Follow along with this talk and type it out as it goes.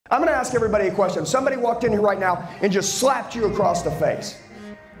I'm going to ask everybody a question. Somebody walked in here right now and just slapped you across the face.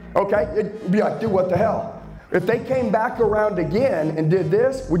 Okay? It'd be like, dude, what the hell? If they came back around again and did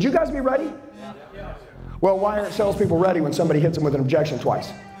this, would you guys be ready? Yeah. Well, why aren't salespeople ready when somebody hits them with an objection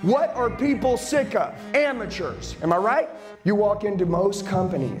twice? What are people sick of? Amateurs. Am I right? You walk into most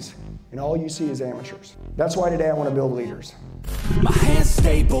companies and all you see is amateurs. That's why today I want to build leaders. My hand's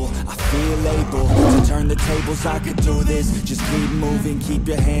stable, I feel able to turn the tables. I could do this, just keep moving, keep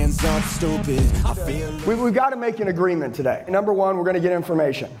your hands up, stupid. I feel We've got to make an agreement today. Number one, we're going to get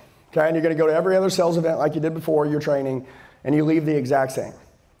information. Okay, and you're going to go to every other sales event like you did before, your training, and you leave the exact same.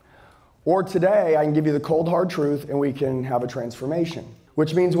 Or today, I can give you the cold hard truth and we can have a transformation.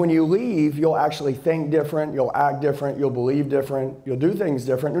 Which means when you leave, you'll actually think different, you'll act different, you'll believe different, you'll do things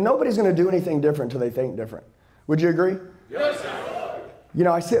different. Nobody's going to do anything different until they think different. Would you agree? Yes, sir. You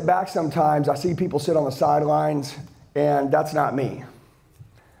know, I sit back sometimes, I see people sit on the sidelines, and that's not me.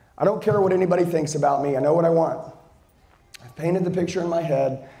 I don't care what anybody thinks about me. I know what I want. I've painted the picture in my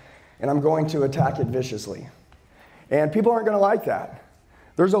head, and I'm going to attack it viciously. And people aren't going to like that.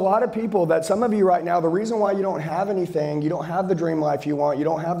 There's a lot of people that some of you right now, the reason why you don't have anything, you don't have the dream life you want, you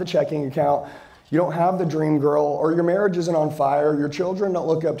don't have the checking account, you don't have the dream girl, or your marriage isn't on fire, your children don't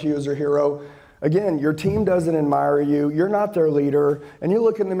look up to you as their hero. Again, your team doesn't admire you, you're not their leader, and you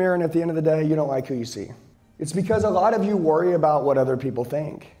look in the mirror and at the end of the day, you don't like who you see. It's because a lot of you worry about what other people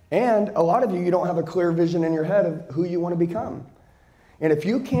think. And a lot of you don't have a clear vision in your head of who you want to become. And if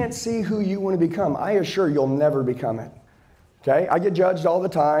you can't see who you want to become, I assure you'll never become it. Okay? I get judged all the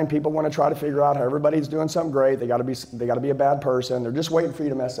time. People want to try to figure out how everybody's doing something great. They got to be a bad person. They're just waiting for you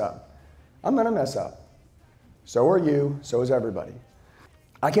to mess up. I'm going to mess up. So are you. So is everybody.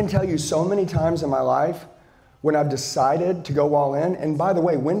 I can tell you so many times in my life when I've decided to go all in. And by the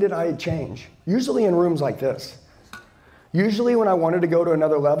way, when did I change? Usually in rooms like this. Usually when I wanted to go to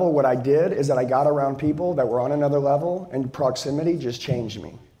another level, what I did is that I got around people that were on another level, and proximity just changed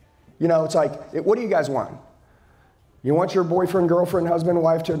me. You know, it's like, what do you guys want? You want your boyfriend, girlfriend, husband,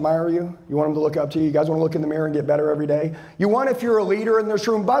 wife to admire you? You want them to look up to you? You guys want to look in the mirror and get better every day? You want, if you're a leader in this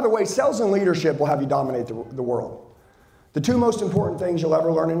room, by the way, sales and leadership will have you dominate the world. The two most important things you'll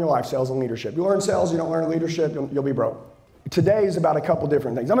ever learn in your life, sales and leadership. You learn sales, you don't learn leadership, you'll be broke. Today is about a couple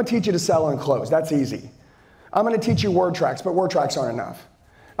different things. I'm going to teach you to sell and close. That's easy. I'm going to teach you word tracks, but word tracks aren't enough.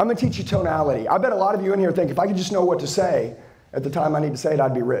 I'm going to teach you tonality. I bet a lot of you in here think, if I could just know what to say at the time I need to say it,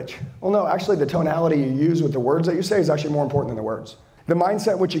 I'd be rich. Well, no, actually the tonality you use with the words that you say is actually more important than the words. The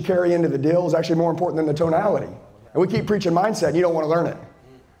mindset which you carry into the deal is actually more important than the tonality. And we keep preaching mindset and you don't want to learn it.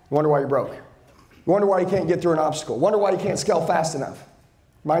 You wonder why you're broke. You wonder why you can't get through an obstacle. Wonder why you can't scale fast enough.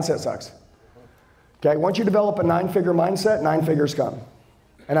 Mindset sucks. Okay, once you develop a 9-figure mindset, 9 figures come.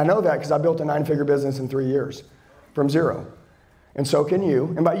 And I know that because I built a 9-figure business in 3 years from zero. And so can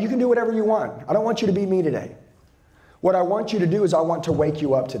you. And you can do whatever you want. I don't want you to be me today. What I want you to do is I want to wake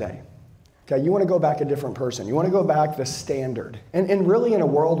you up today. Okay, you want to go back a different person. You want to go back the standard. And really in a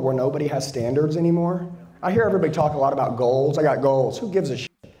world where nobody has standards anymore, I hear everybody talk a lot about goals. I got goals. Who gives a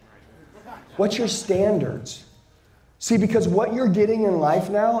shit? What's your standards? See, because what you're getting in life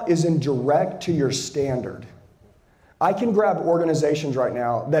now is in direct to your standard. I can grab organizations right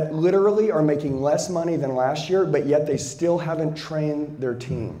now that literally are making less money than last year, but yet they still haven't trained their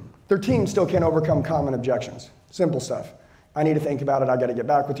team. Their team still can't overcome common objections. Simple stuff. I need to think about it. I got to get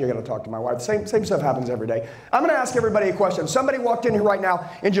back with you. I got to talk to my wife. Same stuff happens every day. I'm going to ask everybody a question. Somebody walked in here right now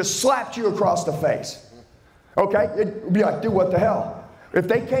and just slapped you across the face. Okay? It'd be like, dude, what the hell? If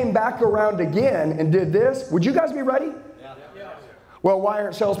they came back around again and did this, would you guys be ready? Yeah. Well, why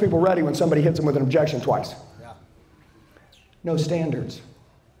aren't salespeople ready when somebody hits them with an objection twice? Yeah. No standards.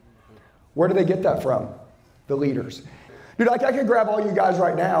 Where do they get that from? The leaders. Dude, I could grab all you guys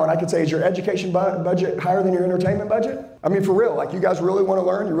right now and I could say, is your education budget higher than your entertainment budget? I mean, for real, like you guys really want to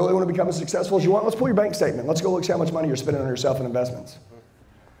learn? You really want to become as successful as you want? Let's pull your bank statement. Let's go look see how much money you're spending on yourself and investments.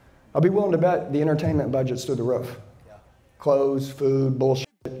 I'll be willing to bet the entertainment budget's through the roof. Clothes, food, bullshit,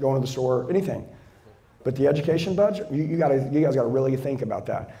 going to the store, anything. But the education budget, you guys got to really think about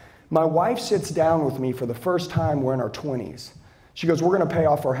that. My wife sits down with me for the first time. We're in our 20s. She goes, we're going to pay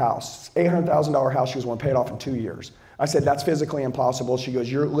off our house. $800,000 house. She goes, we're going to pay it off in 2 years. I said, that's physically impossible. She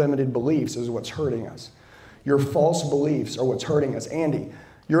goes, your limited beliefs is what's hurting us. Your false beliefs are what's hurting us. Andy,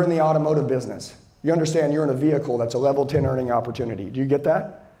 you're in the automotive business. You understand you're in a vehicle that's a level 10 earning opportunity. Do you get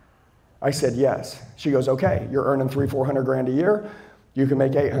that? I said, yes. She goes, okay, you're earning $300,000-400,000 grand a year. You can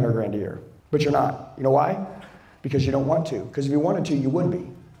make $800,000 grand a year, but you're not. You know why? Because you don't want to. Because if you wanted to, you would be.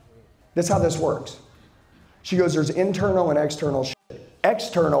 That's how this works. She goes, there's internal and external shit.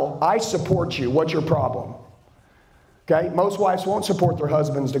 External, I support you. What's your problem? Okay? Most wives won't support their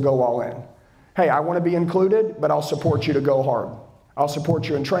husbands to go all in. Hey, I want to be included, but I'll support you to go hard. I'll support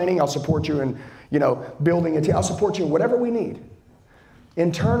you in training. I'll support you in, building a team. I'll support you in whatever we need.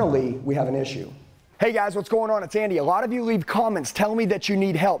 Internally, we have an issue. Hey guys, what's going on? It's Andy. A lot of you leave comments telling me that you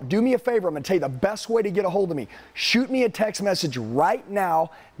need help. Do me a favor. I'm going to tell you the best way to get a hold of me. Shoot me a text message right now,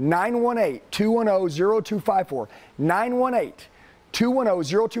 918-210-0254.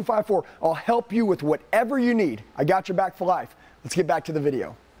 918-210-0254. I'll help you with whatever you need. I got your back for life. Let's get back to the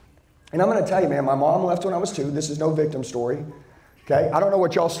video. And I'm going to tell you, man, my mom left when I was 2. This is no victim story. Okay? I don't know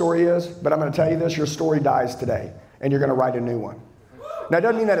what y'all's story is, but I'm going to tell you this. Your story dies today, and you're going to write a new one. Now, it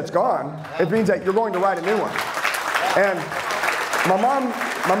doesn't mean that it's gone. It means that you're going to write a new one. And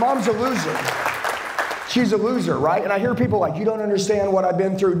my mom's a loser. She's a loser, right? And I hear people like, you don't understand what I've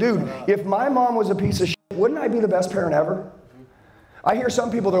been through. Dude, if my mom was a piece of shit, wouldn't I be the best parent ever? I hear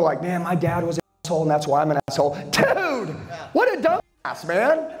some people, they're like, man, my dad was an asshole, and that's why I'm an asshole. Dude, what a dumbass,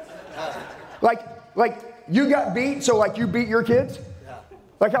 man. Like you got beat, so like you beat your kids?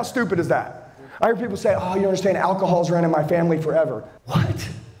 Like how stupid is that? I hear people say, oh, you don't understand, alcohol's ran in my family forever. What?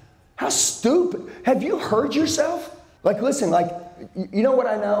 How stupid. Have you heard yourself? Like, listen, like, you know what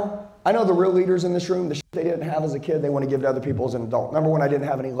I know? I know the real leaders in this room, the shit they didn't have as a kid, they want to give to other people as an adult. Number one, I didn't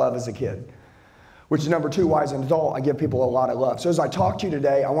have any love as a kid. Which is number two, why as an adult, I give people a lot of love. So as I talk to you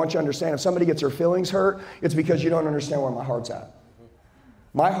today, I want you to understand if somebody gets their feelings hurt, it's because you don't understand where my heart's at.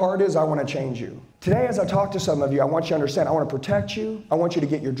 My heart is I want to change you. Today, as I talk to some of you, I want you to understand I want to protect you. I want you to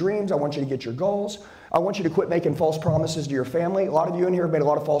get your dreams. I want you to get your goals. I want you to quit making false promises to your family. A lot of you in here have made a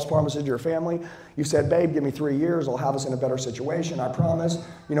lot of false promises to your family. You said, babe, give me 3 years. I'll have us in a better situation. I promise.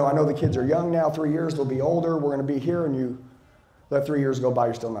 I know the kids are young now. 3 years, they'll be older. We're going to be here. And you let 3 years go by.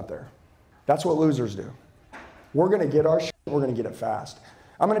 You're still not there. That's what losers do. We're going to get our shit. We're going to get it fast.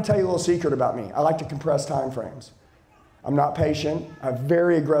 I'm going to tell you a little secret about me. I like to compress time frames. I'm not patient. I have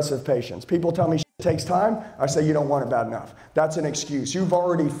very aggressive patience. People tell me shit takes time. I say you don't want it bad enough. That's an excuse. You've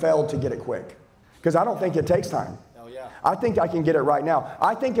already failed to get it quick. Because I don't think it takes time. Oh, yeah. I think I can get it right now.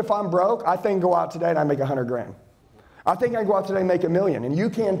 I think if I'm broke, I think go out today and I make 100 grand. I think I can go out today and make $1 million, and you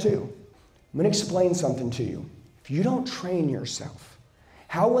can too. I'm going to explain something to you. If you don't train yourself,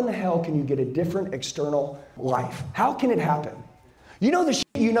 how in the hell can you get a different external life? How can it happen? You know the shit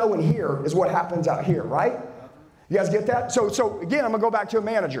you know in here is what happens out here, right? You guys get that? So again, I'm going to go back to a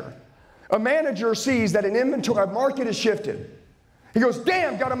manager. A manager sees that a market has shifted. He goes,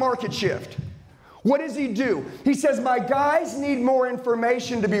 damn, got a market shift. What does he do? He says, my guys need more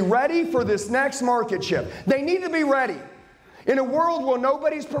information to be ready for this next market shift. They need to be ready. In a world where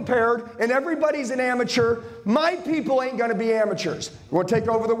nobody's prepared and everybody's an amateur, my people ain't going to be amateurs. You want to take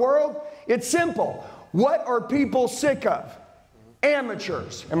over the world? It's simple. What are people sick of?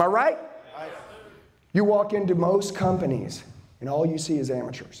 Amateurs. Am I right? You walk into most companies and all you see is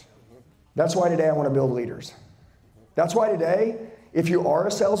amateurs. That's why today I want to build leaders. That's why today, if you are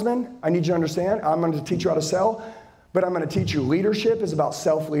a salesman, I need you to understand, I'm going to teach you how to sell, but I'm going to teach you leadership is about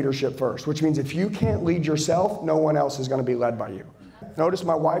self-leadership first, which means if you can't lead yourself, no one else is going to be led by you. Notice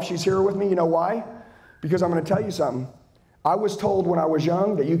my wife, she's here with me. You know why? Because I'm going to tell you something. I was told when I was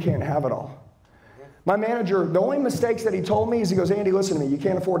young that you can't have it all. My manager, the only mistakes that he told me is he goes, Andy, listen to me. You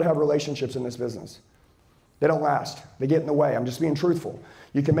can't afford to have relationships in this business. They don't last. They get in the way. I'm just being truthful.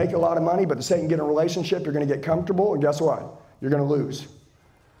 You can make a lot of money, but the second you get in a relationship, you're going to get comfortable, and guess what? You're going to lose.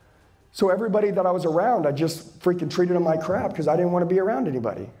 So everybody that I was around, I just freaking treated them like crap because I didn't want to be around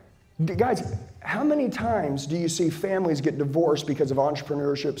anybody. Guys, how many times do you see families get divorced because of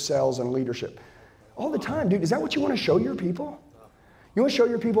entrepreneurship, sales, and leadership? All the time, dude. Is that what you want to show your people? You want to show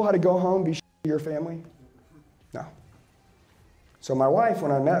your people how to go home, be to your family? No. So my wife,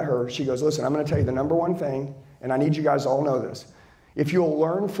 when I met her, she goes, listen, I'm going to tell you the number one thing, and I need you guys to all know this. If you'll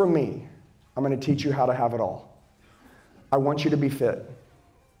learn from me, I'm going to teach you how to have it all. I want you to be fit.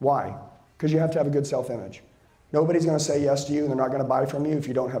 Why? Because you have to have a good self-image. Nobody's going to say yes to you, and they're not going to buy from you if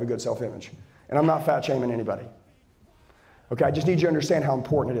you don't have a good self-image. And I'm not fat shaming anybody. Okay, I just need you to understand how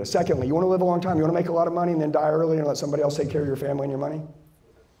important it is. Secondly, you want to live a long time, you want to make a lot of money and then die early and let somebody else take care of your family and your money?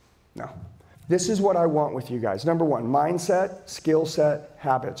 No. This is what I want with you guys. Number one, mindset, skill set,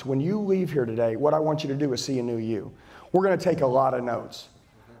 habits. When you leave here today, what I want you to do is see a new you. We're going to take a lot of notes.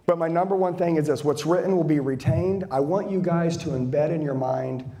 But my number one thing is this. What's written will be retained. I want you guys to embed in your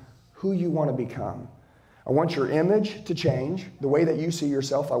mind who you want to become. I want your image to change. The way that you see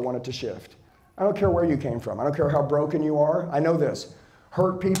yourself, I want it to shift. I don't care where you came from. I don't care how broken you are. I know this.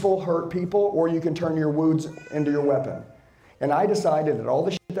 Hurt people, or you can turn your wounds into your weapon. And I decided that all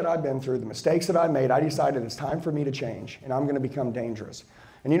the shit that I've been through, the mistakes that I made, I decided it's time for me to change, and I'm going to become dangerous.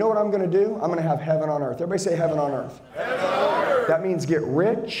 And you know what I'm going to do? I'm going to have heaven on earth. Everybody say heaven on earth. Heaven on earth. That means get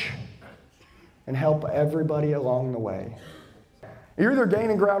rich and help everybody along the way. You're either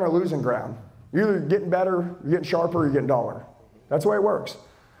gaining ground or losing ground. You're either getting better, you're getting sharper, or you're getting duller. That's the way it works.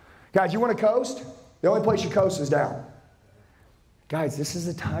 Guys, you want to coast? The only place you coast is down. Guys, this is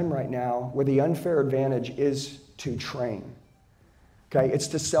the time right now where the unfair advantage is to train. Okay, it's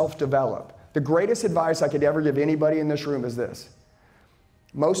to self-develop. The greatest advice I could ever give anybody in this room is this.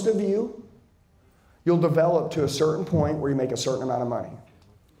 Most of you, you'll develop to a certain point where you make a certain amount of money.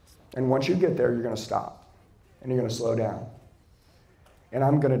 And once you get there, you're going to stop. And you're going to slow down. And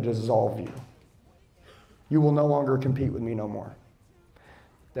I'm going to dissolve you. You will no longer compete with me no more.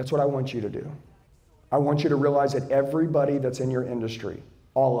 That's what I want you to do. I want you to realize that everybody that's in your industry,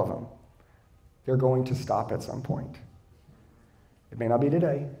 all of them, they're going to stop at some point. It may not be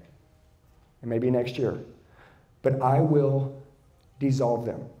today. It may be next year. But I will dissolve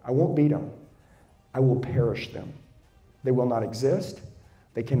them. I won't beat them. I will perish them. They will not exist.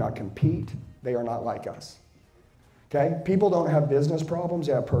 They cannot compete. They are not like us. Okay? People don't have business problems.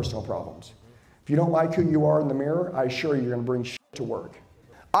 They have personal problems. If you don't like who you are in the mirror, I assure you, you're going to bring shit to work.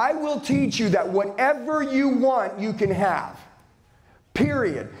 I will teach you that whatever you want, you can have.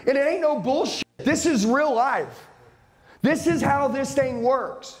 Period. And it ain't no bullshit. This is real life. This is how this thing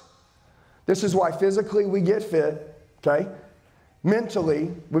works. This is why physically we get fit, okay?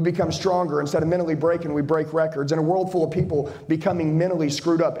 Mentally, we become stronger. Instead of mentally breaking, we break records. In a world full of people becoming mentally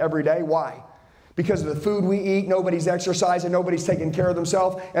screwed up every day, why? Because of the food we eat, nobody's exercising, nobody's taking care of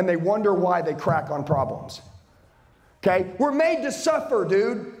themselves, and they wonder why they crack on problems. Okay? We're made to suffer,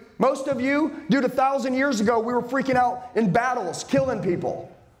 dude. Most of you, dude, 1,000 years ago, we were freaking out in battles, killing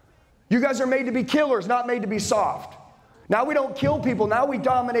people. You guys are made to be killers, not made to be soft. Now we don't kill people, now we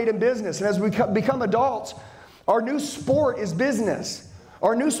dominate in business. And as we become adults, our new sport is business.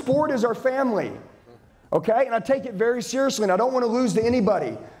 Our new sport is our family. Okay? And I take it very seriously, and I don't want to lose to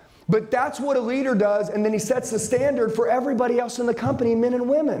anybody. But that's what a leader does, and then he sets the standard for everybody else in the company, men and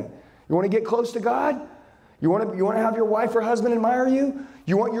women. You want to get close to God? You want to have your wife or husband admire you?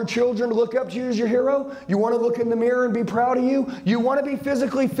 You want your children to look up to you as your hero? You want to look in the mirror and be proud of you? You want to be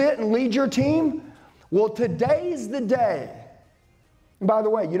physically fit and lead your team? Well, today's the day. And by the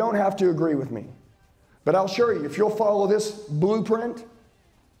way, you don't have to agree with me. But I'll show you, if you'll follow this blueprint,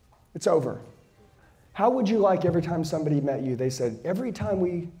 it's over. How would you like every time somebody met you, they said, every time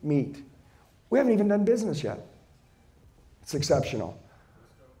we meet, we haven't even done business yet. It's exceptional.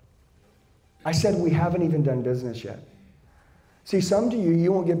 I said we haven't even done business yet. See, some to you,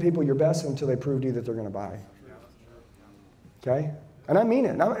 you won't give people your best until they prove to you that they're going to buy. Okay? And I mean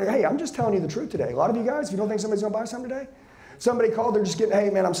it. Hey, I'm just telling you the truth today. A lot of you guys, if you don't think somebody's going to buy something today, somebody called, they're just getting, hey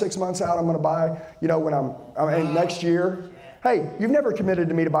man, I'm 6 months out, I'm going to buy, when I'm next year. Hey, you've never committed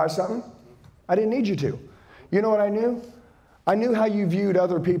to me to buy something. I didn't need you to. You know what I knew? I knew how you viewed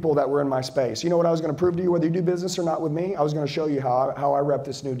other people that were in my space. You know what I was going to prove to you, whether you do business or not with me? I was going to show you how I rep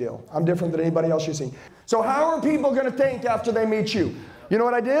this new deal. I'm different than anybody else you've seen. So how are people going to think after they meet you? You know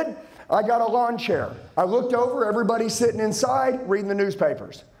what I did? I got a lawn chair. I looked over, everybody's sitting inside reading the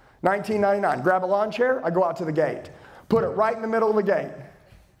newspapers. $19.99. Grab a lawn chair, I go out to the gate. Put it right in the middle of the gate.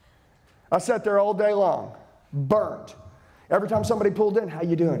 I sat there all day long, burnt. Every time somebody pulled in, how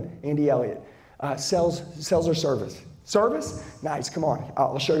you doing? Andy Elliott. Sales or service? Service? Nice, come on.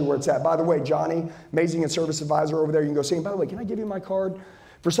 I'll show you where it's at. By the way, Johnny, amazing and service advisor over there, you can go see him. By the way, can I give you my card?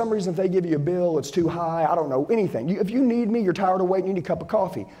 For some reason, if they give you a bill, it's too high, I don't know, anything. If you need me, you're tired of waiting, you need a cup of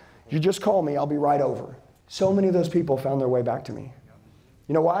coffee, you just call me, I'll be right over. So many of those people found their way back to me.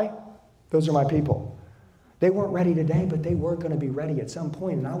 You know why? Those are my people. They weren't ready today, but they were going to be ready at some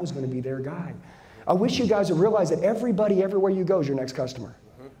point, and I was going to be their guide. I wish you guys would realize that everybody, everywhere you go, is your next customer.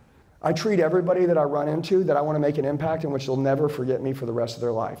 I treat everybody that I run into that I want to make an impact in which they'll never forget me for the rest of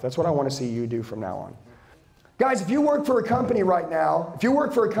their life. That's what I want to see you do from now on. Guys, if you work for a company right now, if you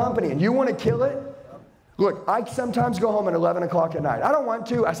work for a company and you want to kill it, look, I sometimes go home at 11 o'clock at night. I don't want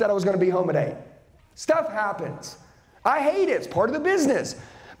to. I said I was going to be home at 8. Stuff happens. I hate it. It's part of the business.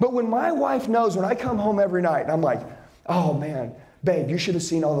 But when my wife knows, when I come home every night, and I'm like, oh man, babe, you should have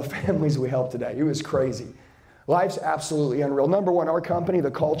seen all the families we helped today. It was crazy. Life's absolutely unreal. Number one, our company,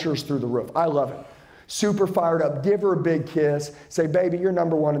 the culture is through the roof. I love it. Super fired up. Give her a big kiss. Say, baby, you're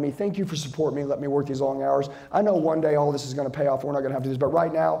number one to me. Thank you for supporting me. Let me work these long hours. I know one day all this is going to pay off. We're not going to have to do this. But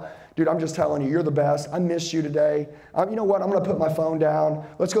right now, dude, I'm just telling you, you're the best. I missed you today. You know what? I'm going to put my phone down.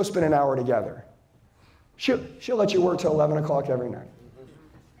 Let's go spend an hour together. She'll let you work till 11 o'clock every night.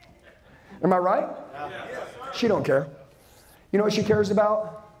 Am I right? She don't care. You know what she cares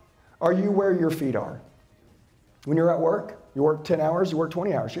about? Are you where your feet are? When you're at work, you work 10 hours, you work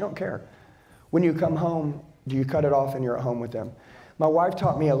 20 hours, you don't care. When you come home, do you cut it off and you're at home with them? My wife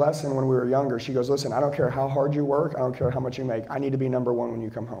taught me a lesson when we were younger. She goes, listen, I don't care how hard you work, I don't care how much you make, I need to be number one when you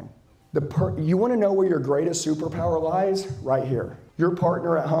come home. You want to know where your greatest superpower lies? Right here. Your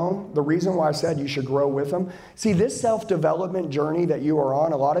partner at home, the reason why I said you should grow with them. See, this self-development journey that you are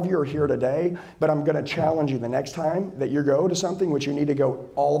on, a lot of you are here today, but I'm going to challenge you the next time that you go to something, which you need to go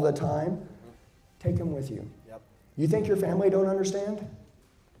all the time, take them with you. Yep. You think your family don't understand?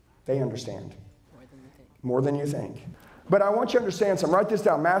 They understand. More than you think. But I want you to understand something. Write this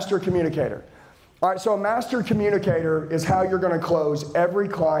down, master communicator. All right, so a master communicator is how you're going to close every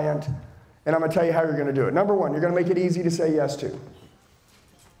client, and I'm going to tell you how you're going to do it. Number one, you're going to make it easy to say yes to.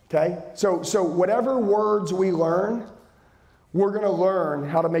 Okay? So whatever words we learn, we're going to learn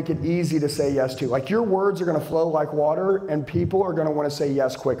how to make it easy to say yes to. Like your words are going to flow like water, and people are going to want to say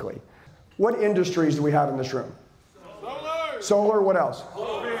yes quickly. What industries do we have in this room? Solar. Solar, what else?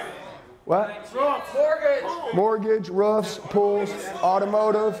 What? Mortgage. Mortgage, roofs, pools,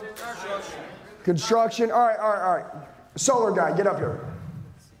 automotive, construction. All right. Solar guy, get up here.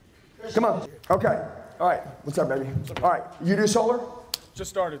 Come on. Okay. All right. What's up, baby? All right. You do solar? Just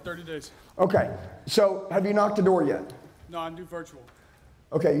started, 30 days. Okay. So have you knocked the door yet? No, I do virtual.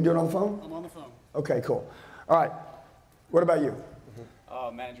 Okay. You do it on the phone? I'm on the phone. Okay, cool. All right. What about you?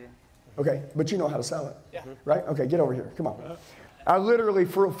 Manager. Okay. But you know how to sell it? Yeah. Right? Okay. Get over here. Come on. I literally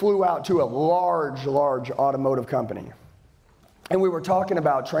flew out to a large automotive company. And we were talking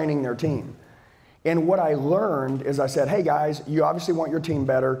about training their team. And what I learned is I said, hey guys, you obviously want your team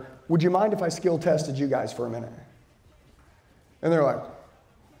better. Would you mind if I skill tested you guys for a minute? And they're like,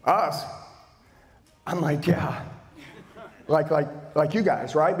 us? I'm like, yeah. Like you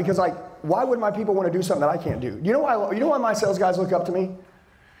guys, right? Because like, why would my people want to do something that I can't do? You know why my sales guys look up to me?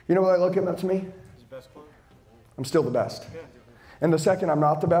 You know why they look up to me? I'm still the best. And the second I'm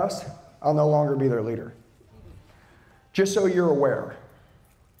not the best, I'll no longer be their leader. Just so you're aware,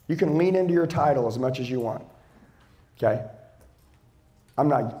 you can lean into your title as much as you want, okay? I'm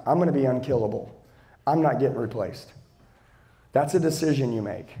going to be unkillable. I'm not getting replaced. That's a decision you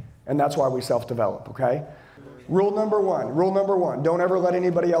make, and that's why we self-develop, okay? Rule number one, don't ever let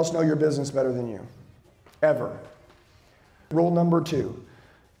anybody else know your business better than you, ever. Rule number two,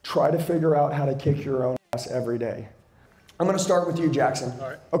 try to figure out how to kick your own ass every day. I'm going to start with you, Jackson. All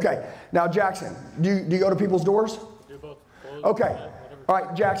right. Okay. Now, Jackson, do you go to people's doors? Do both. Okay. All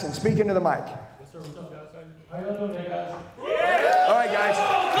right, Jackson, speak into the mic. Yes, sir. What's up, guys? How you doing, guys? All right, guys.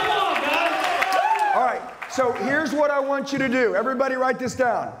 Come on, guys. All right. So here's what I want you to do. Everybody write this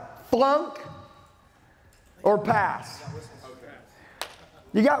down. Flunk or pass.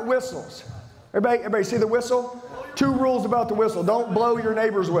 You got whistles. Everybody see the whistle? 2 rules about the whistle. Don't blow your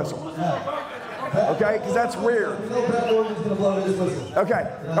neighbor's whistle. Okay, because that's weird.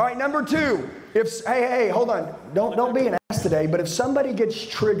 Okay, all right, number 2. Hey, hold on. Don't be an ass today, but if somebody gets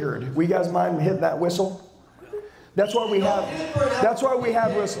triggered, will you guys mind hitting that whistle? That's why we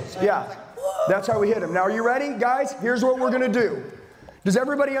have whistles. Yeah, that's how we hit them. Now, are you ready, guys? Here's what we're going to do. Does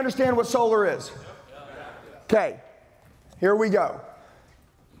everybody understand what solar is? Okay, here we go.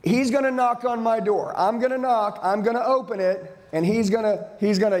 He's going to knock on my door. I'm going to knock. I'm going to open it. And he's gonna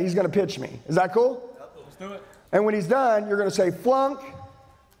pitch me. Is that cool? Let's do it. And when he's done, you're gonna say flunk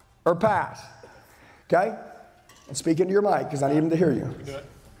or pass. Okay? And speak into your mic because I need him to hear you. We do it.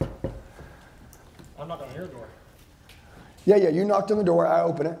 I'm not gonna hear the door. Yeah. You knocked on the door. I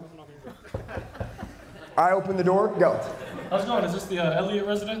open it. I open the door. Go. How's it going? Is this the Elliott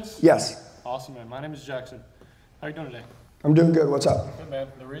residence? Yes. Awesome, man. My name is Jackson. How you doing today? I'm doing good. What's up? Good, man.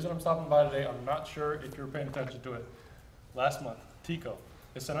 The reason I'm stopping by today, I'm not sure if you were paying attention to it. Last month, Tico,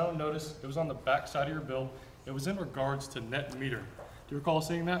 they sent out a notice. It was on the back side of your bill. It was in regards to net meter. Do you recall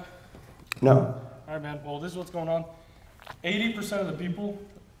seeing that? No. All right, man. Well, this is what's going on. 80% of the people,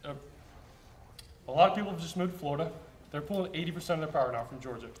 a lot of people have just moved to Florida. They're pulling 80% of their power now from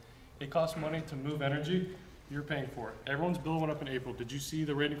Georgia. It costs money to move energy. You're paying for it. Everyone's bill went up in April. Did you see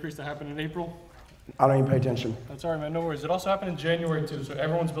the rate increase that happened in April? I don't even pay attention. That's all right, man. No worries. It also happened in January, too. So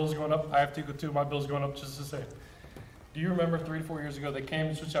everyone's bill's going up. I have Tico, too. My bill's going up just the same. Do you remember 3 to 4 years ago, they came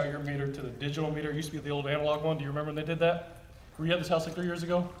and switched out your meter to the digital meter? It used to be the old analog one. Do you remember when they did that? Were you at this house like 3 years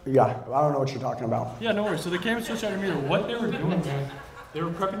ago? Yeah, I don't know what you're talking about. Yeah, no worries. So they came and switched out your meter. What they were doing, man, they were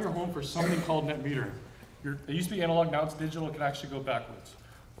prepping your home for something called net metering. It used to be analog, now it's digital, it can actually go backwards.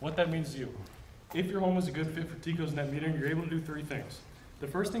 What that means to you, if your home is a good fit for Tico's net metering, you're able to do 3 things. The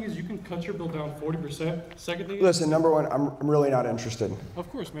first thing is you can cut your bill down 40%. Second thing is, Listen, number one, I'm really not interested. of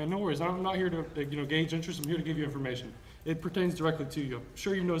course, man, no worries. I'm not here to gauge interest. I'm here to give you information. It pertains directly to you. I'm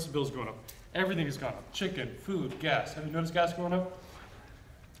sure you noticed the bill's going up. Everything has gone up. Chicken, food, gas. Have you noticed gas going up?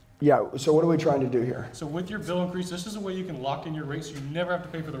 Yeah, so what are we trying to do here? So with your bill increase, this is a way you can lock in your rate so you never have to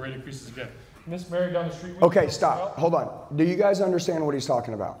pay for the rate increases again. Miss Mary down the street. Okay, stop. Hold on. Do you guys understand what he's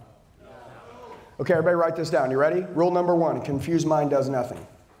talking about? Okay, everybody write this down. You ready? Rule number one, a confused mind does nothing.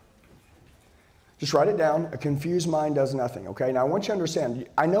 Just write it down. A confused mind does nothing, okay? Now, I want you to understand,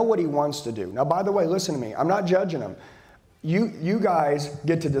 I know what he wants to do. Now, by the way, listen to me. I'm not judging him. You guys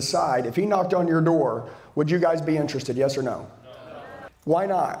get to decide. If he knocked on your door, would you guys be interested, yes or no? Why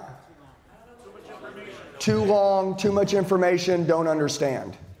not? Too long, too much information, don't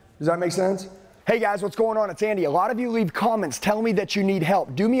understand. Does that make sense? Hey guys, what's going on? It's Andy. A lot of you leave comments telling me that you need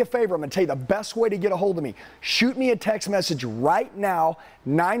help. Do me a favor. I'm going to tell you the best way to get a hold of me. Shoot me a text message right now,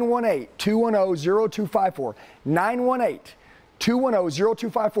 918-210-0254.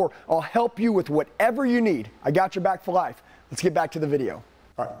 918-210-0254. I'll help you with whatever you need. I got your back for life. Let's get back to the video.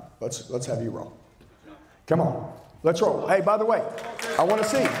 All right, let's have you roll. Come on, let's roll. Hey, by the way, I want to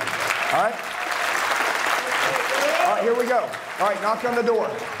see. All right? All right, here we go. All right, knock on the door.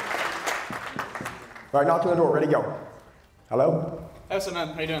 All right, knock on the door. Ready, go. Hello? Hey, what's up,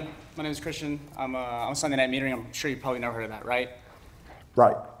 man? How you doing? My name is Christian. I'm Sunday Night Metering. I'm sure you've probably never heard of that, right?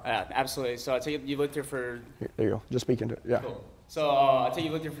 Right. Absolutely. So I take it you lived here for... There you go. Just speak into it. Yeah. Cool. So I take it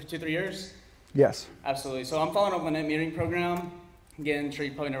you lived here for 2-3 years? Yes. Absolutely. So I'm following up on that metering program. Again, I'm sure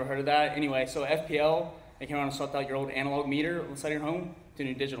you've probably never heard of that. Anyway, so FPL, they came around and swapped out your old analog meter inside your home to a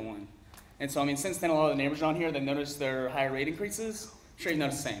new digital one. And so, I mean, since then, a lot of the neighbors around here, they've noticed their higher rate increases. I'm sure you've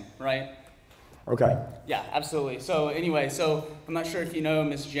noticed the same, right? Okay. Yeah, absolutely. So anyway, so I'm not sure if you know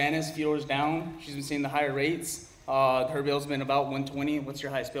Miss Janice, a few doors down. She's been seeing the higher rates. Her bill's been about $120. What's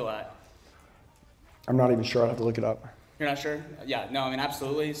your highest bill at? I'm not even sure. I'd have to look it up. You're not sure? Yeah, no, I mean,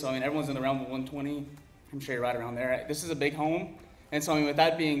 absolutely. So, I mean, everyone's in the realm of 120. I'm sure you're right around there. This is a big home. And so, I mean, with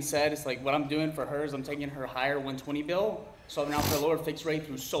that being said, it's like what I'm doing for her is I'm taking her higher 120 bill. So now for a lower fixed rate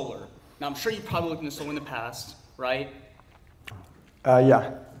through solar. Now, I'm sure you've probably looked into solar in the past, right?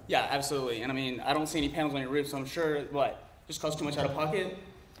 Yeah. Yeah, absolutely. And I mean, I don't see any panels on your roof, so I'm sure, what, just cost too much out of pocket?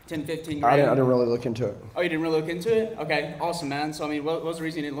 10, 15 grand? I didn't really look into it. Oh, you didn't really look into it? Okay, awesome, man. So, I mean, what was the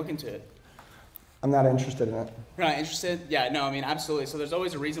reason you didn't look into it? I'm not interested in it. You're not interested? Yeah, no, I mean, absolutely. So there's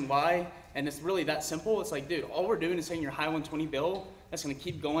always a reason why, and it's really that simple. It's like, dude, all we're doing is saying your high 120 bill, that's going to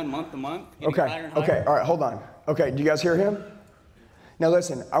keep going month to month. Okay, okay, all right, hold on. Okay, do you guys hear him? Now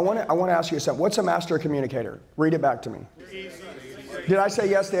listen, I want to ask you something. What's a master communicator? Read it back to me. Did I say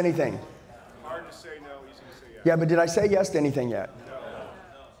yes to anything? Hard to say no, easy to say yes. Yeah, but did I say yes to anything yet? No.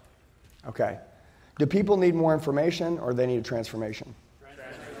 Okay. Do people need more information or they need a transformation?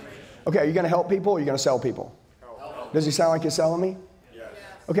 Okay, are you going to help people or are you going to sell people? Help. Does he sound like he's selling me? Yes.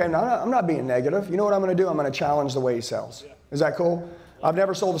 Okay, I'm not being negative. You know what I'm going to do? I'm going to challenge the way he sells. Is that cool? I've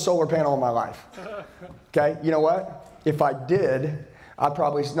never sold a solar panel in my life. Okay, you know what? If I did, I'd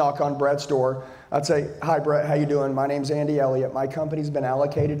probably knock on Brett's door. I'd say, hi Brett, how you doing? My name's Andy Elliott. My company's been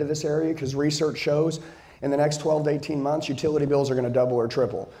allocated to this area because research shows in the next 12 to 18 months, utility bills are going to double or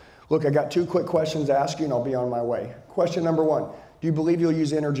triple. Look, I got 2 quick questions to ask you and I'll be on my way. Question number 1, do you believe you'll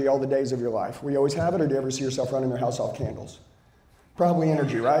use energy all the days of your life? Will you always have it or do you ever see yourself running your house off candles? Probably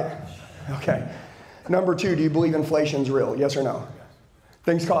energy, right? Okay. Number 2, do you believe inflation's real? Yes or no?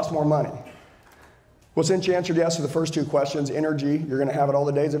 Things cost more money. Well, since you answered yes to the first 2 questions, energy, you're going to have it all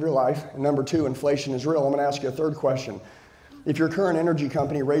the days of your life. And number 2, inflation is real. I'm going to ask you a third question. If your current energy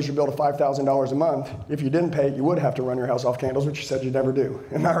company raised your bill to $5,000 a month, if you didn't pay it, you would have to run your house off candles, which you said you'd never do.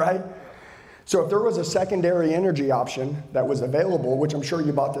 Am I right? So if there was a secondary energy option that was available, which I'm sure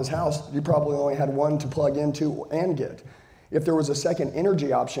you bought this house, you probably only had one to plug into and get. If there was a second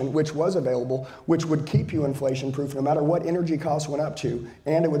energy option, which was available, which would keep you inflation-proof no matter what energy costs went up to,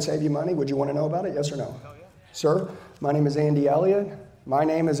 and it would save you money, would you want to know about it? Yes or no? Oh, yeah. Sir, my name is Andy Elliott. My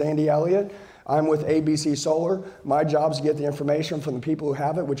name is Andy Elliott. I'm with ABC Solar. My job is to get the information from the people who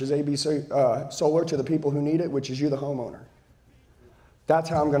have it, which is ABC Solar, to the people who need it, which is you, the homeowner. That's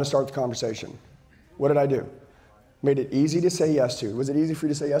how I'm going to start the conversation. What did I do? Made it easy to say yes to. Was it easy for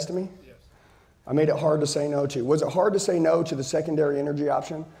you to say yes to me? Yes. I made it hard to say no to. Was it hard to say no to the secondary energy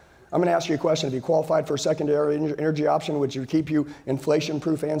option? I'm going to ask you a question. If you qualified for a secondary energy option, which would keep you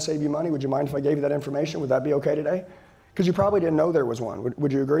inflation-proof and save you money, would you mind if I gave you that information? Would that be okay today? Because you probably didn't know there was one.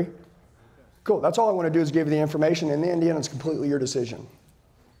 Would you agree? Cool. That's all I want to do is give you the information. In the end, it's completely your decision.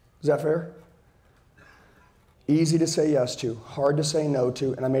 Is that fair? Easy to say yes to, hard to say no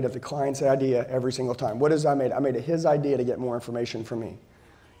to, and I made it the client's idea every single time. What is I made? I made it his idea to get more information from me.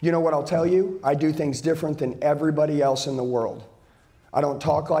 You know what I'll tell you? I do things different than everybody else in the world. I don't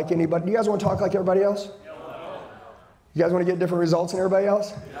talk like anybody. Do you guys want to talk like everybody else? No. You guys want to get different results than everybody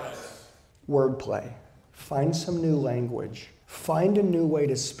else? Yes. Wordplay. Find some new language. Find a new way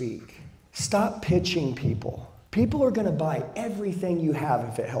to speak. Stop pitching people. People are going to buy everything you have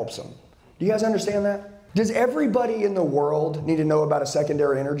if it helps them. Do you guys understand that? Does everybody in the world need to know about a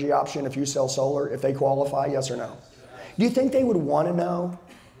secondary energy option if you sell solar, if they qualify, yes or no? Do you think they would want to know?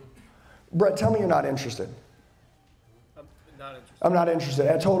 Brett, tell me you're not interested. I'm not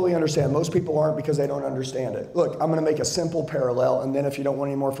interested. I totally understand. Most people aren't because they don't understand it. Look, I'm going to make a simple parallel, and then if you don't want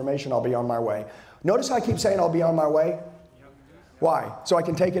any more information, I'll be on my way. Notice how I keep saying I'll be on my way? Why? So I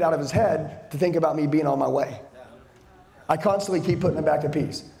can take it out of his head to think about me being on my way. I constantly keep putting it back in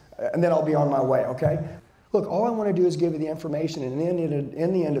peace, and then I'll be on my way, okay? Look, all I want to do is give you the information, and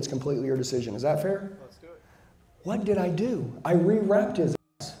in the end, it's completely your decision. Is that fair? Let's do it. What did I do? I rewrapped his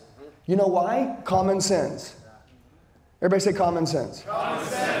ass. You know why? Common sense. Everybody say common sense. Common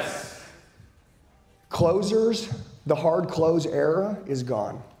sense. Closers, the hard close era is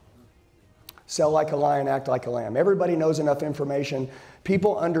gone. Sell like a lion, act like a lamb. Everybody knows enough information.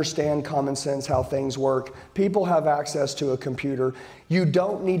 People understand common sense, how things work. People have access to a computer. You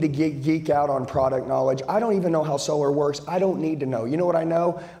don't need to geek out on product knowledge. I don't even know how solar works. I don't need to know. You know what I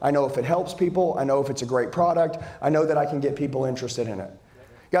know? I know if it helps people. I know if it's a great product. I know that I can get people interested in it.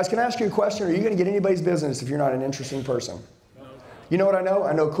 Guys, can I ask you a question? Are you going to get anybody's business if you're not an interesting person? You know what I know?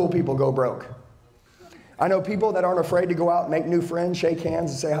 I know cool people go broke. I know people that aren't afraid to go out and make new friends, shake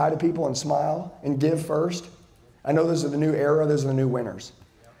hands and say hi to people and smile and give first. I know those are the new era. Those are the new winners.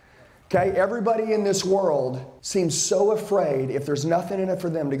 Okay, everybody in this world seems so afraid if there's nothing in it for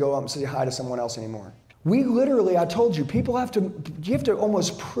them to go up and say hi to someone else anymore. We literally, I told you, you have to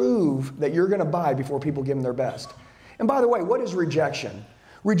almost prove that you're going to buy before people give them their best. And by the way, what is rejection?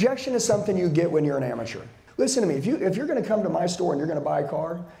 Rejection is something you get when you're an amateur. Listen to me, if you're going to come to my store and you're going to buy a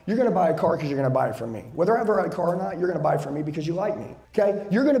car because you're going to buy it from me. Whether I have the right car or not, you're going to buy it from me because you like me. Okay?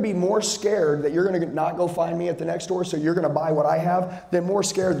 You're going to be more scared that you're going to not go find me at the next store, so you're going to buy what I have, than more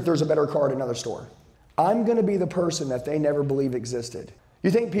scared that there's a better car at another store. I'm going to be the person that they never believed existed.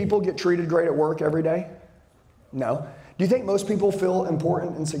 You think people get treated great at work every day? No. Do you think most people feel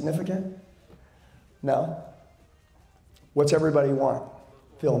important and significant? No. What's everybody want?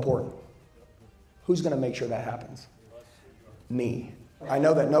 Feel important. Who's going to make sure that happens? Me. I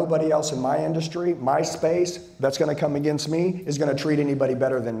know that nobody else in my industry, my space, that's going to come against me is going to treat anybody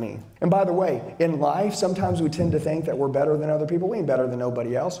better than me. And by the way, in life, sometimes we tend to think that we're better than other people. We ain't better than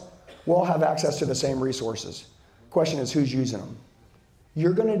nobody else. We all have access to the same resources. Question is, who's using them?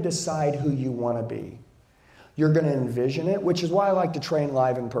 You're going to decide who you want to be. You're going to envision it, which is why I like to train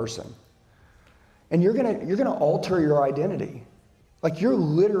live in person. And you're going to alter your identity. Like, you're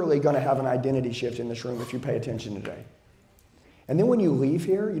literally going to have an identity shift in this room if you pay attention today. And then when you leave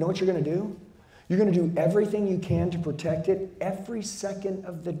here, you know what you're going to do? You're going to do everything you can to protect it every second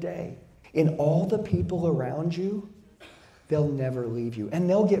of the day. And all the people around you, they'll never leave you. And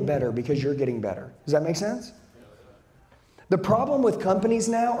they'll get better because you're getting better. Does that make sense? The problem with companies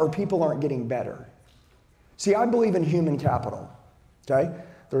now are people aren't getting better. See, I believe in human capital. Okay?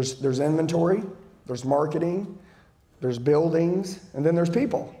 There's inventory, there's marketing, there's buildings, and then there's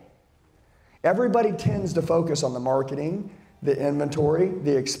people. Everybody tends to focus on the marketing, the inventory,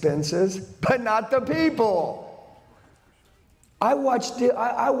 the expenses, but not the people. I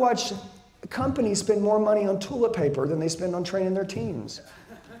watch companies spend more money on toilet paper than they spend on training their teams.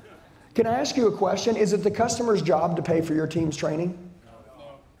 Can I ask you a question? Is it the customer's job to pay for your team's training?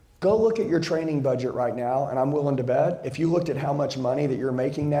 Go look at your training budget right now, and I'm willing to bet if you looked at how much money that you're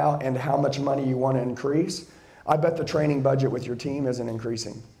making now and how much money you want to increase, I bet the training budget with your team isn't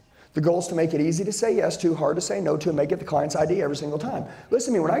increasing. The goal is to make it easy to say yes to, hard to say no to, and make it the client's ID every single time.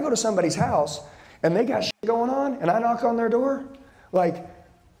 Listen to me, when I go to somebody's house and they got shit going on and I knock on their door, like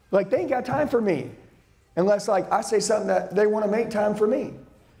they ain't got time for me unless I say something that they want to make time for me.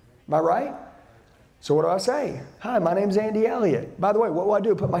 Am I right? So what do I say? Hi, my name's Andy Elliott. By the way, what will I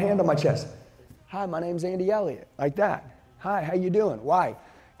do? Put my hand on my chest. Hi, my name's Andy Elliott. Like that. Hi, how you doing? Why?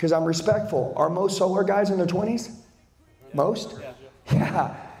 Because I'm respectful. Are most solar guys in their 20s? Most?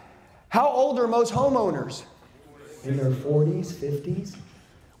 Yeah. How old are most homeowners? In their 40s, 50s?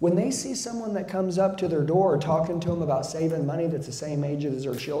 When they see someone that comes up to their door talking to them about saving money that's the same age as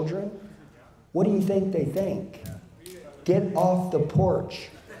their children, what do you think they think? Get off the porch.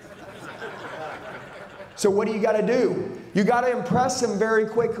 So what do you got to do? You got to impress them very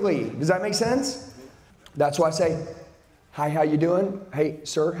quickly. Does that make sense? That's why I say, hi, how you doing? Hey,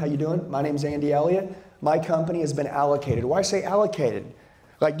 sir, how you doing? My name's Andy Elliott. My company has been allocated. Why say allocated?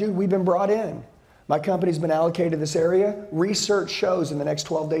 Like, dude, we've been brought in. My company's been allocated this area. Research shows in the next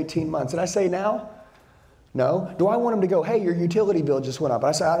 12 to 18 months. And I say now? No. Do I want them to go, hey, your utility bill just went up?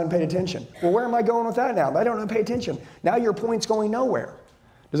 I say, I didn't pay attention. Well, where am I going with that now? I don't pay attention. Now your point's going nowhere.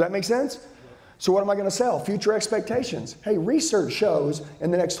 Does that make sense? So what am I going to sell? Future expectations. Hey, research shows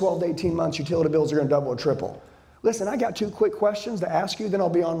in the next 12 to 18 months, utility bills are going to double or triple. Listen, I got 2 quick questions to ask you, then I'll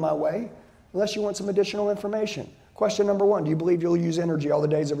be on my way, unless you want some additional information. Question number 1, do you believe you'll use energy all the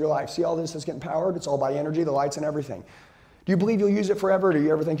days of your life? See all this that's getting powered? It's all by energy, the lights and everything. Do you believe you'll use it forever, or do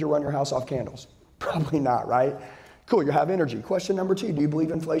you ever think you'll run your house off candles? Probably not, right? Cool, you have energy. Question number 2, do you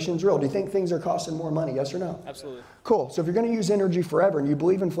believe inflation's real? Do you think things are costing more money, yes or no? Absolutely. Cool, so if you're going to use energy forever and you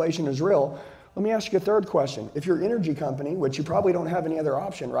believe inflation is real, let me ask you a third question. If you're an energy company, which you probably don't have any other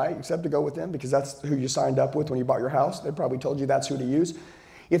option, right, except to go with them because that's who you signed up with when you bought your house, they probably told you that's who to use.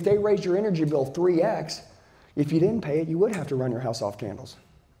 If they raised your energy bill 3x, if you didn't pay it, you would have to run your house off candles,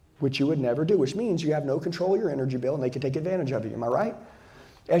 which you would never do, which means you have no control of your energy bill and they can take advantage of you. Am I right?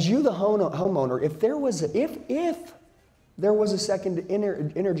 As you, the homeowner, if there was a second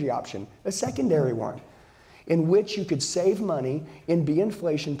energy option, a secondary one, in which you could save money and be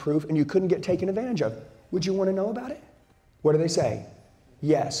inflation proof and you couldn't get taken advantage of, would you want to know about it? What do they say?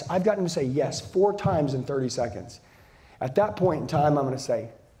 Yes. I've gotten them to say yes 4 times in 30 seconds. At that point in time, I'm going to say,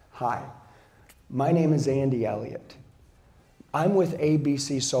 hi, my name is Andy Elliott. I'm with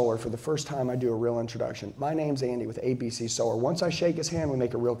ABC Solar. For the first time, I do a real introduction. My name's Andy with ABC Solar. Once I shake his hand, we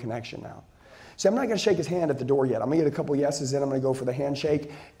make a real connection now. See, I'm not going to shake his hand at the door yet. I'm going to get a couple yeses in. I'm going to go for the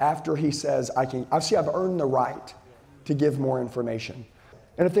handshake after he says I've earned the right to give more information.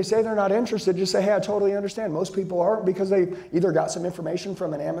 And if they say they're not interested, just say, hey, I totally understand. Most people aren't because they either got some information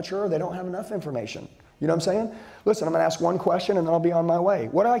from an amateur or they don't have enough information. You know what I'm saying? Listen, I'm going to ask one question and then I'll be on my way.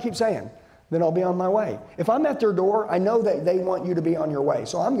 What do I keep saying? Then I'll be on my way. If I'm at their door, I know that they want you to be on your way.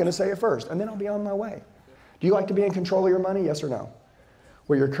 So I'm going to say it first and then I'll be on my way. Do you like to be in control of your money? Yes or no?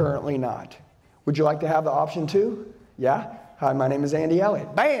 Well, you're currently not. Would you like to have the option 2? Yeah? Hi, my name is Andy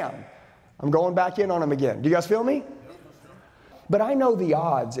Elliott. Bam! I'm going back in on them again. Do you guys feel me? But I know the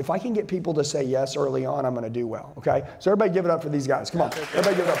odds. If I can get people to say yes early on, I'm going to do well. Okay? So everybody give it up for these guys. Come on.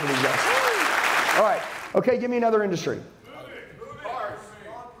 Everybody give it up for these guys. All right. Okay, give me another industry.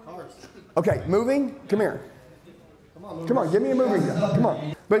 Okay, moving? Come here. Come on, give me a moving gun. Come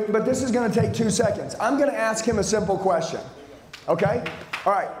on. But this is going to take 2 seconds. I'm going to ask him a simple question. Okay?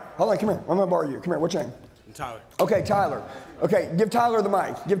 All right. Hold on, come here. I'm going to borrow you. Come here. What's your name? I'm Tyler. Okay, Tyler. Okay, give Tyler the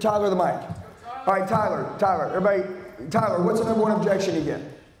mic. Give Tyler the mic. All right, Tyler. Everybody, Tyler, what's the number 1 objection you get?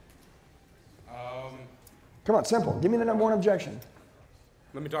 Come on, simple. Give me the number 1 objection.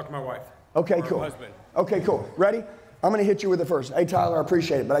 Let me talk to my wife. Okay, or cool. Husband. Okay, cool. Ready? I'm going to hit you with the first. Hey, Tyler, I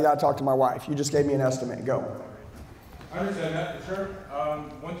appreciate it, but I got to talk to my wife. You just gave me an estimate. Go. I understand that, for sure.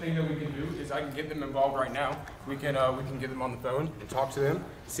 One thing that we can do is I can get them involved right now. We can get them on the phone and talk to them,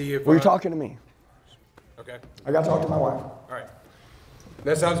 see if... Well, you're talking to me. Okay. I got to talk to my wife. All right.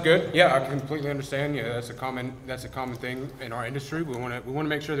 That sounds good. Yeah, I completely understand. Yeah, that's a common thing in our industry. We want to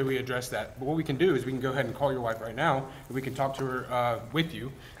make sure that we address that. But what we can do is we can go ahead and call your wife right now, and we can talk to her with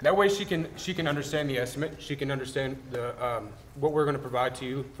you. That way, she can understand the estimate. She can understand the what we're going to provide to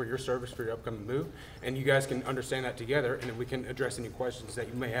you for your service for your upcoming move, and you guys can understand that together, and then we can address any questions that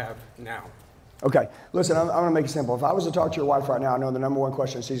you may have now. Okay, listen, I'm going to make it simple. If I was to talk to your wife right now, I know the number 1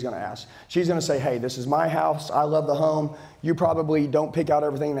 question she's going to ask. She's going to say, hey, this is my house. I love the home. You probably don't pick out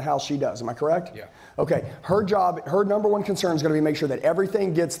everything in the house she does. Am I correct? Yeah. Okay, her number 1 concern is going to be make sure that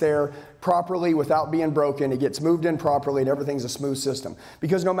everything gets there properly without being broken. It gets moved in properly and everything's a smooth system.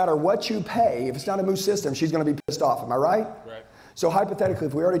 Because no matter what you pay, if it's not a smooth system, she's going to be pissed off. Am I right? Right. So hypothetically,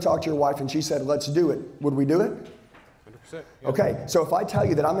 if we already talked to your wife and she said, let's do it, would we do it? Yeah. Okay, so if I tell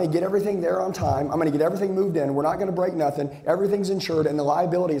you that I'm going to get everything there on time, I'm going to get everything moved in, we're not going to break nothing, everything's insured, and the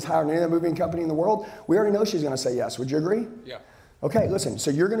liability is higher than any other moving company in the world, we already know she's going to say yes. Would you agree? Yeah. Okay, listen, so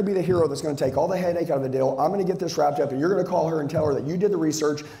you're going to be the hero that's going to take all the headache out of the deal. I'm going to get this wrapped up, and you're going to call her and tell her that you did the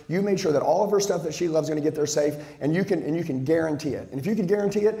research, you made sure that all of her stuff that she loves is going to get there safe, and you can guarantee it. And if you can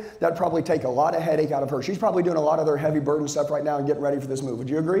guarantee it, that'd probably take a lot of headache out of her. She's probably doing a lot of other heavy burden stuff right now and getting ready for this move. Would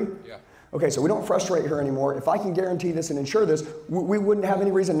you agree? Yeah. Okay, so we don't frustrate her anymore. If I can guarantee this and insure this, we wouldn't have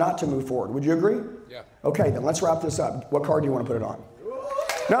any reason not to move forward. Would you agree? Yeah. Okay, then let's wrap this up. What card do you want to put it on?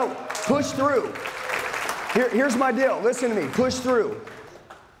 No, push through. Here's my deal. Listen to me. Push through.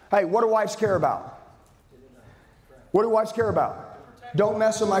 Hey, what do wives care about? What do wives care about? Don't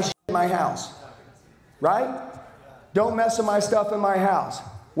mess with my shit in my house. Right? Don't mess with my stuff in my house.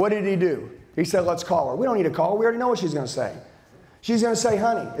 What did he do? He said, let's call her. We don't need to call her. We already know what she's going to say. She's going to say,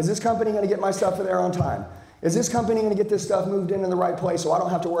 honey, is this company going to get my stuff in there on time? Is this company going to get this stuff moved in the right place so I don't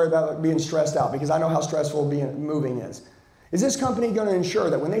have to worry about being stressed out because I know how stressful moving is? Is this company going to ensure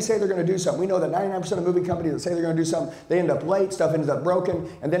that when they say they're going to do something, we know that 99% of moving companies that say they're going to do something, they end up late, stuff ends up broken,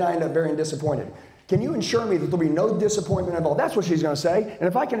 and then I end up very disappointed. Can you ensure me that there'll be no disappointment involved? That's what she's going to say. And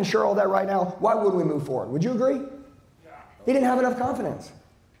if I can ensure all that right now, why wouldn't we move forward? Would you agree? Yeah. He didn't have enough confidence.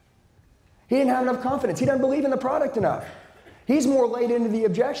 He didn't have enough confidence. He doesn't believe in the product enough. He's more laid into the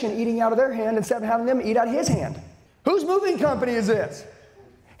objection, eating out of their hand instead of having them eat out of his hand. Whose moving company is this?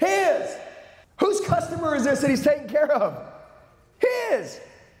 His. Whose customer is this that he's taking care of? His.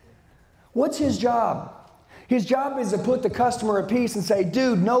 What's his job? His job is to put the customer at peace and say,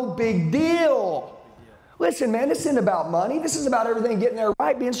 dude, no big deal. Listen, man, this isn't about money. This is about everything getting there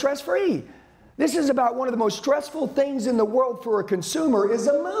right, being stress-free. This is about one of the most stressful things in the world for a consumer is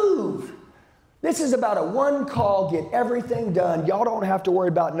a move. This is about a one call, get everything done. Y'all don't have to worry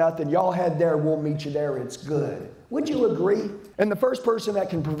about nothing. Y'all head there, we'll meet you there. It's good. Would you agree? And the first person that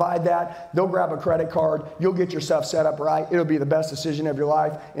can provide that, they'll grab a credit card. You'll get your stuff set up right. It'll be the best decision of your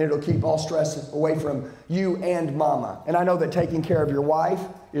life, and it'll keep all stress away from you and mama. And I know that taking care of your wife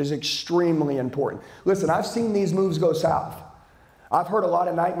is extremely important. Listen, I've seen these moves go south. I've heard a lot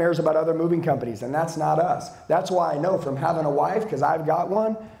of nightmares about other moving companies, and that's not us. That's why I know from having a wife, because I've got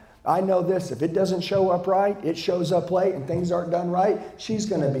one, I know this, if it doesn't show up right, it shows up late and things aren't done right, she's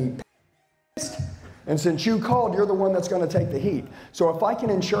going to be pissed. And since you called, you're the one that's going to take the heat. So if I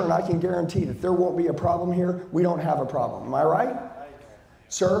can ensure and I can guarantee that there won't be a problem here, we don't have a problem. Am I right?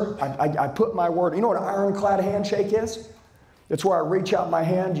 Sir, I put my word. You know what an ironclad handshake is? It's where I reach out my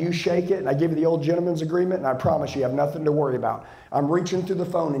hand, you shake it, and I give you the old gentleman's agreement, and I promise you have nothing to worry about. I'm reaching through the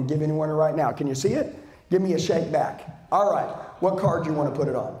phone and giving you one right now. Can you see it? Give me a shake back. All right. What card do you want to put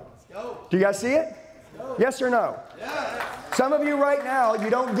it on? Do you guys see it? Yes or no? Some of you right now, you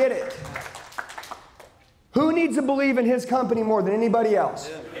don't get it. Who needs to believe in his company more than anybody else?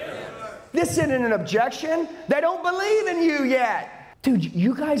 This isn't an objection. They don't believe in you yet. Dude,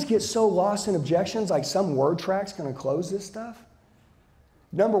 you guys get so lost in objections like some word track's going to close this stuff.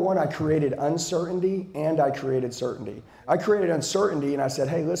 Number one, I created uncertainty and I created certainty. I created uncertainty and I said,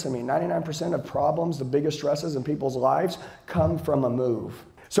 hey, listen to me, 99% of problems, the biggest stresses in people's lives come from a move.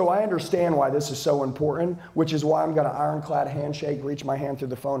 So I understand why this is so important, which is why I'm going to ironclad handshake, reach my hand through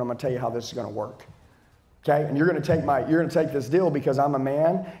the phone. I'm going to tell you how this is going to work. Okay? And you're going to take this deal because I'm a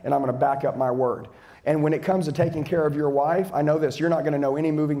man and I'm going to back up my word. And when it comes to taking care of your wife, I know this, you're not going to know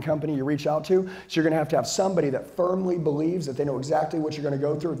any moving company you reach out to, so you're going to have somebody that firmly believes that they know exactly what you're going to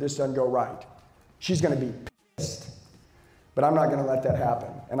go through if this doesn't go right. She's going to be pissed. But I'm not going to let that happen.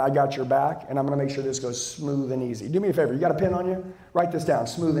 And I got your back, and I'm going to make sure this goes smooth and easy. Do me a favor. You got a pen on you? Write this down,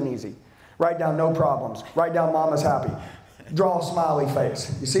 smooth and easy. Write down no problems. Write down mama's happy. Draw a smiley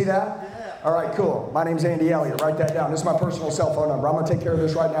face. You see that? All right, cool. My name's Andy Elliott. Write that down. This is my personal cell phone number. I'm going to take care of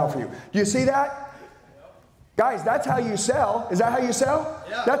this right now for you. Do you see that? Guys, that's how you sell. Is that how you sell?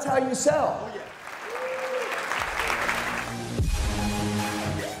 Yeah. That's how you sell.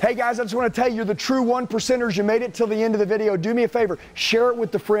 Hey guys, I just want to tell you, you're the true 1%ers. You made it till the end of the video. Do me a favor, share it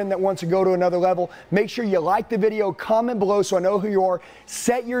with the friend that wants to go to another level. Make sure you like the video, comment below so I know who you are.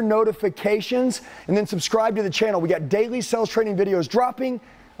 Set your notifications and then subscribe to the channel. We got daily sales training videos dropping.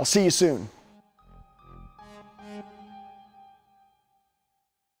 I'll see you soon.